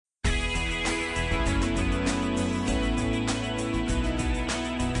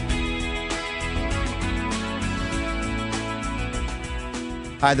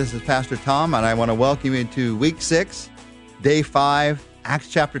Hi, this is Pastor Tom, and I want to welcome you to Week 6, Day 5, Acts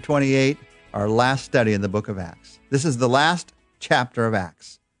chapter 28, our last study in the book of Acts. This is the last chapter of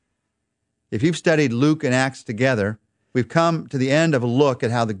Acts. If you've studied Luke and Acts together, we've come to the end of a look at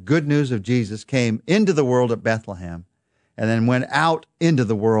how the good news of Jesus came into the world at Bethlehem and then went out into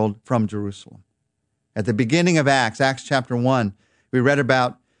the world from Jerusalem. At the beginning of Acts, Acts chapter 1, we read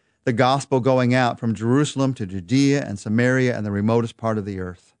about the gospel going out from Jerusalem to Judea and Samaria and the remotest part of the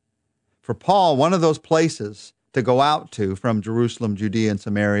earth. For Paul, one of those places to go out to from Jerusalem, Judea, and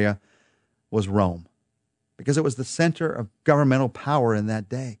Samaria was Rome, because it was the center of governmental power in that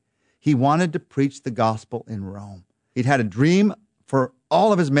day. He wanted to preach the gospel in Rome. He'd had a dream for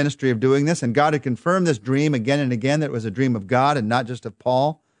all of his ministry of doing this, and God had confirmed this dream again and again, that it was a dream of God and not just of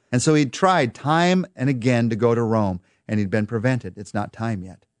Paul. And so he'd tried time and again to go to Rome, and he'd been prevented. It's not time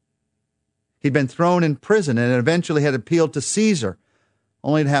yet. He'd been thrown in prison and eventually had appealed to Caesar,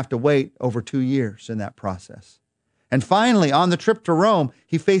 only to have to wait over 2 years in that process. And finally, on the trip to Rome,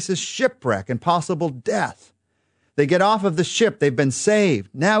 he faces shipwreck and possible death. They get off of the ship. They've been saved.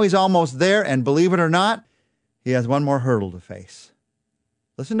 Now he's almost there, and believe it or not, he has one more hurdle to face.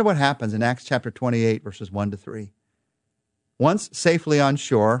 Listen to what happens in Acts chapter 28, verses 1 to 3. Once safely on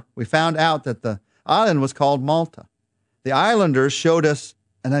shore, we found out that the island was called Malta. The islanders showed us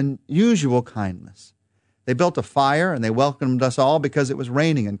an unusual kindness. They built a fire and they welcomed us all because it was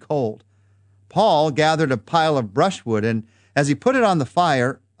raining and cold. Paul gathered a pile of brushwood, and as he put it on the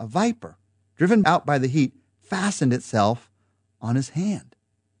fire, a viper, driven out by the heat, fastened itself on his hand.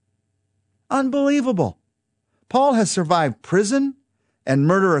 Unbelievable. Paul has survived prison and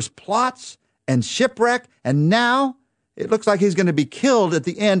murderous plots and shipwreck, and now it looks like he's going to be killed at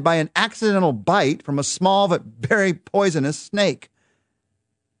the end by an accidental bite from a small but very poisonous snake.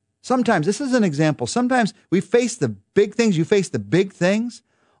 Sometimes, this is an example, sometimes we face the big things, you face the big things,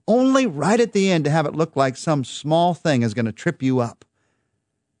 only right at the end to have it look like some small thing is going to trip you up.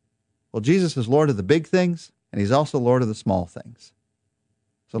 Well, Jesus is Lord of the big things, and he's also Lord of the small things.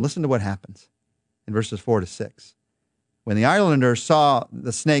 So listen to what happens in verses 4 to 6. When the islanders saw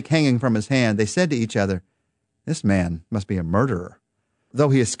the snake hanging from his hand, they said to each other, "This man must be a murderer. Though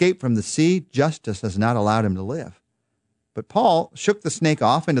he escaped from the sea, justice has not allowed him to live." But Paul shook the snake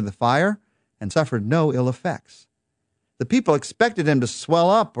off into the fire and suffered no ill effects. The people expected him to swell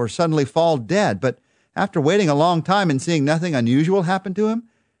up or suddenly fall dead, but after waiting a long time and seeing nothing unusual happen to him,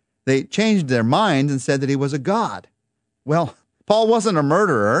 they changed their minds and said that he was a god. Well, Paul wasn't a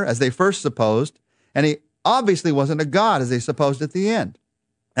murderer, as they first supposed, and he obviously wasn't a god, as they supposed at the end.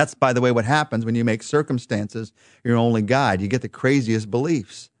 That's, by the way, what happens when you make circumstances your only guide. You get the craziest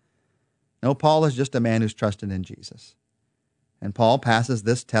beliefs. No, Paul is just a man who's trusted in Jesus. And Paul passes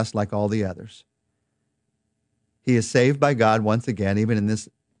this test like all the others. He is saved by God once again, even in this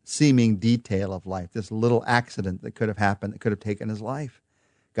seeming detail of life, this little accident that could have happened, that could have taken his life.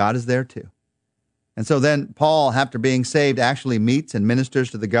 God is there too. And so then Paul, after being saved, actually meets and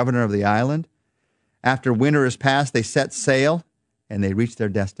ministers to the governor of the island. After winter is past, they set sail and they reach their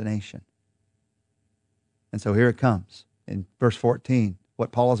destination. And so here it comes in verse 14,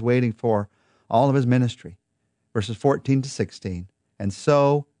 what Paul is waiting for all of his ministry. Verses 14 to 16. And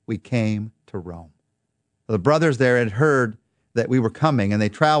so we came to Rome. The brothers there had heard that we were coming, and they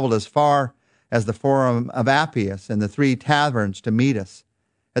traveled as far as the Forum of Appius and the 3 taverns to meet us.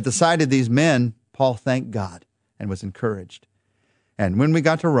 At the sight of these men, Paul thanked God and was encouraged. And when we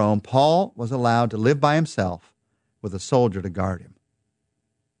got to Rome, Paul was allowed to live by himself with a soldier to guard him.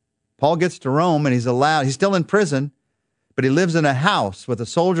 Paul gets to Rome, and he's still in prison, but he lives in a house with a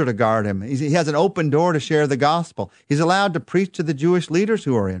soldier to guard him. He has an open door to share the gospel. He's allowed to preach to the Jewish leaders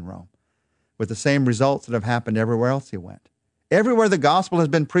who are in Rome, with the same results that have happened everywhere else he went. Everywhere the gospel has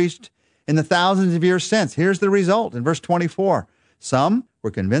been preached in the thousands of years since. Here's the result in verse 24. Some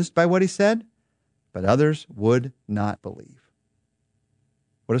were convinced by what he said, but others would not believe.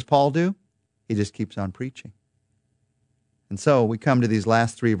 What does Paul do? He just keeps on preaching. And so we come to these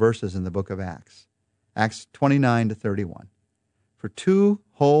last 3 verses in the book of Acts. Acts 29 to 31. For 2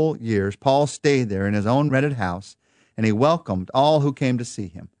 whole years, Paul stayed there in his own rented house, and he welcomed all who came to see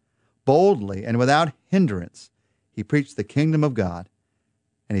him. Boldly and without hindrance, he preached the kingdom of God,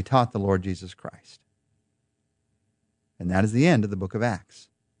 and he taught the Lord Jesus Christ. And that is the end of the book of Acts.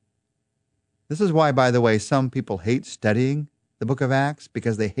 This is why, by the way, some people hate studying the book of Acts,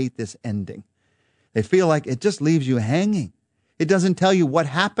 because they hate this ending. They feel like it just leaves you hanging. It doesn't tell you what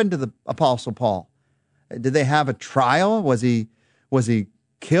happened to the Apostle Paul. Did they have a trial? Was he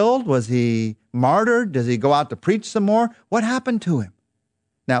killed? Was he martyred? Does he go out to preach some more? What happened to him?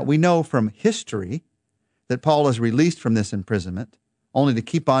 Now, we know from history that Paul is released from this imprisonment only to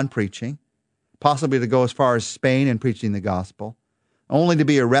keep on preaching, possibly to go as far as Spain and preaching the gospel, only to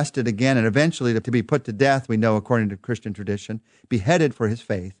be arrested again and eventually to be put to death, we know according to Christian tradition, beheaded for his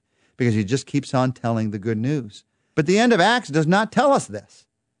faith because he just keeps on telling the good news. But the end of Acts does not tell us this.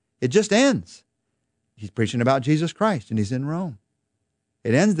 It just ends. He's preaching about Jesus Christ and he's in Rome.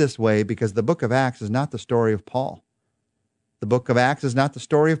 It ends this way because the book of Acts is not the story of Paul. The book of Acts is not the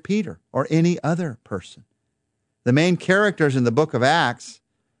story of Peter or any other person. The main characters in the book of Acts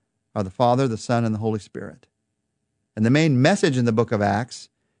are the Father, the Son, and the Holy Spirit. And the main message in the book of Acts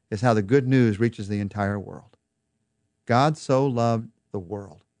is how the good news reaches the entire world. God so loved the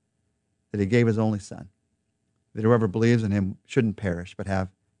world that he gave his only Son, that whoever believes in him shouldn't perish but have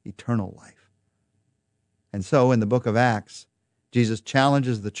eternal life. And so in the book of Acts, Jesus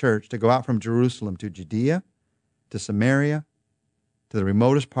challenges the church to go out from Jerusalem to Judea, to Samaria, to the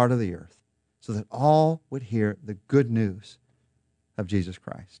remotest part of the earth, so that all would hear the good news of Jesus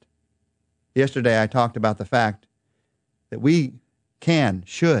Christ. Yesterday I talked about the fact that we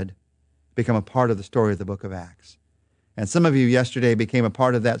should become a part of the story of the book of Acts. And some of you yesterday became a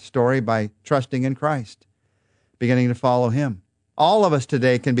part of that story by trusting in Christ, beginning to follow him. All of us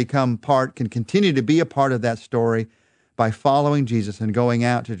today can continue to be a part of that story by following Jesus and going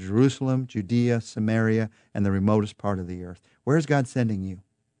out to Jerusalem, Judea, Samaria, and the remotest part of the earth. Where's God sending you?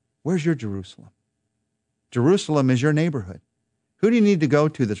 Where's your Jerusalem? Jerusalem is your neighborhood. Who do you need to go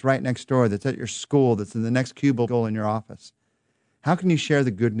to that's right next door, that's at your school, that's in the next cubicle in your office? How can you share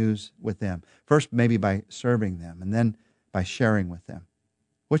the good news with them? First, maybe by serving them, and then by sharing with them.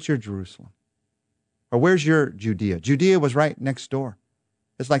 What's your Jerusalem? Or where's your Judea? Judea was right next door.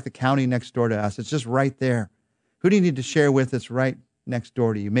 It's like the county next door to us. It's just right there. Who do you need to share with that's right next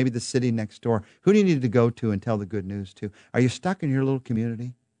door to you? Maybe the city next door. Who do you need to go to and tell the good news to? Are you stuck in your little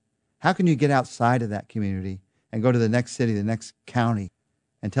community? How can you get outside of that community and go to the next city, the next county,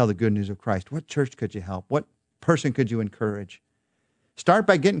 and tell the good news of Christ? What church could you help? What person could you encourage? Start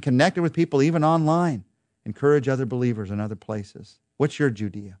by getting connected with people, even online. Encourage other believers in other places. What's your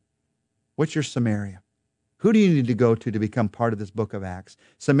Judea? What's your Samaria? Who do you need to go to become part of this book of Acts?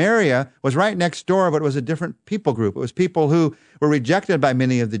 Samaria was right next door, but it was a different people group. It was people who were rejected by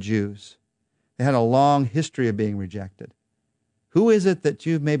many of the Jews. They had a long history of being rejected. Who is it that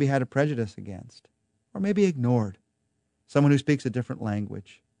you've maybe had a prejudice against? Or maybe ignored? Someone who speaks a different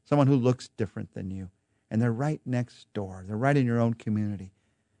language. Someone who looks different than you. And they're right next door. They're right in your own community.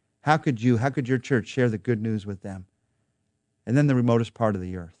 How could your church share the good news with them? And then the remotest part of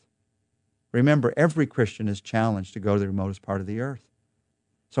the earth. Remember, every Christian is challenged to go to the remotest part of the earth.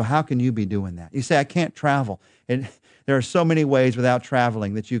 So how can you be doing that? You say, I can't travel. And there are so many ways without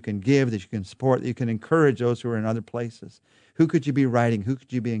traveling that you can give, that you can support, that you can encourage those who are in other places. Who could you be writing? Who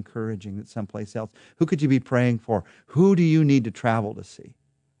could you be encouraging that's someplace else? Who could you be praying for? Who do you need to travel to see?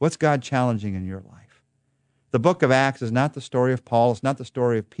 What's God challenging in your life? The book of Acts is not the story of Paul. It's not the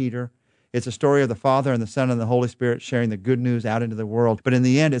story of Peter. It's a story of the Father and the Son and the Holy Spirit sharing the good news out into the world. But in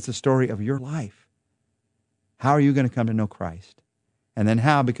the end, it's a story of your life. How are you going to come to know Christ? And then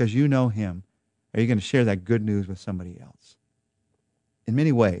how, because you know him, are you going to share that good news with somebody else? In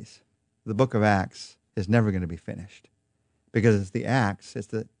many ways, the book of Acts is never going to be finished because it's the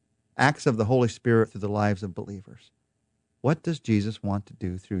acts of the Holy Spirit through the lives of believers. What does Jesus want to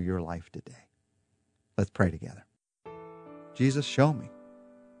do through your life today? Let's pray together. Jesus, show me.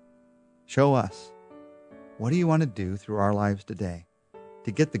 Show us. What do you want to do through our lives today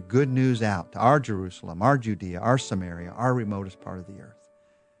to get the good news out to our Jerusalem, our Judea, our Samaria, our remotest part of the earth?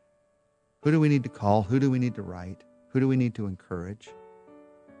 Who do we need to call? Who do we need to write? Who do we need to encourage?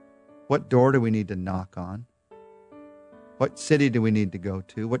 What door do we need to knock on? What city do we need to go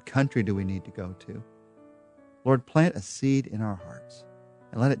to? What country do we need to go to? Lord, plant a seed in our hearts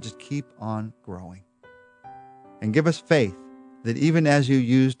and let it just keep on growing. And give us faith that even as you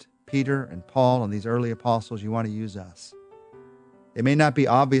used Peter and Paul and these early apostles, you want to use us. It may not be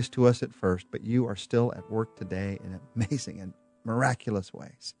obvious to us at first, but you are still at work today in amazing and miraculous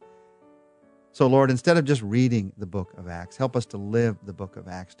ways. So, Lord, instead of just reading the book of Acts, help us to live the book of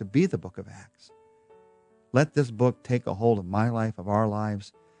Acts, to be the book of Acts. Let this book take a hold of my life, of our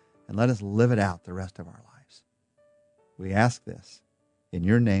lives, and let us live it out the rest of our lives. We ask this. In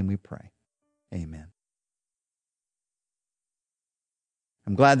your name we pray. Amen.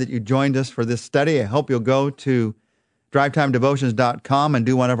 I'm glad that you joined us for this study. I hope you'll go to DriveTimeDevotions.com and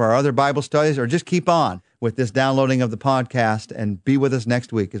do one of our other Bible studies, or just keep on with this downloading of the podcast and be with us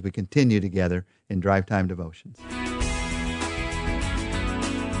next week as we continue together in Drive Time Devotions.